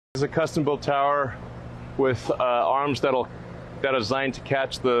It's a custom-built tower with arms that are designed to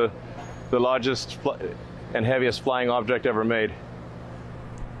catch the largest and heaviest flying object ever made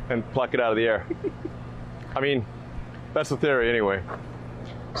and pluck it out of the air. I mean, that's the theory anyway.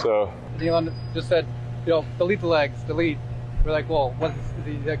 So Elon just said, you know, delete the legs, delete. We're like, well, what is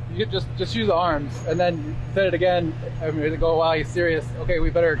he like? You could just use the arms, and then you said it again. And we go, wow, he's serious. Okay, we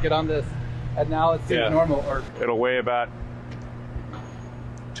better get on this. And now it seems normal. Or it'll weigh about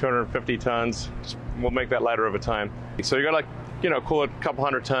 250 tons. We'll make that lighter over time. So you got, like, you know, call it a couple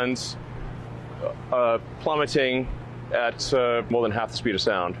hundred tons, plummeting at more than half the speed of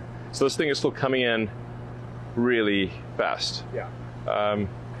sound. So this thing is still coming in really fast. Yeah.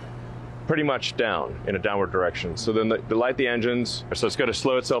 Pretty much down in a downward direction. So then they light the engines. So it's going to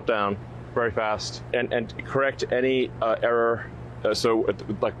slow itself down very fast and correct any error. So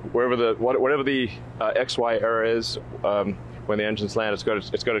like whatever the XY error is when the engines land, it's going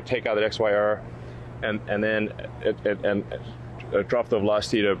to take out that XY error and then drop the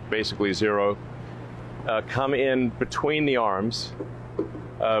velocity to basically zero. Come in between the arms.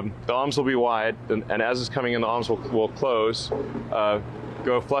 The arms will be wide, and as it's coming in, the arms will close,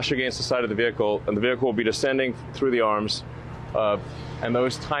 go flush against the side of the vehicle, and the vehicle will be descending through the arms. And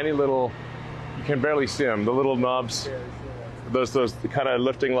those tiny little, you can barely see them, the little knobs, those kind of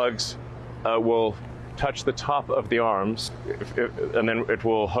lifting lugs will touch the top of the arms, and then it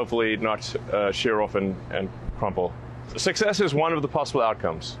will hopefully not shear off and crumple. Success is one of the possible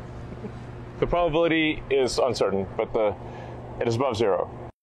outcomes. The probability is uncertain, but it is above zero.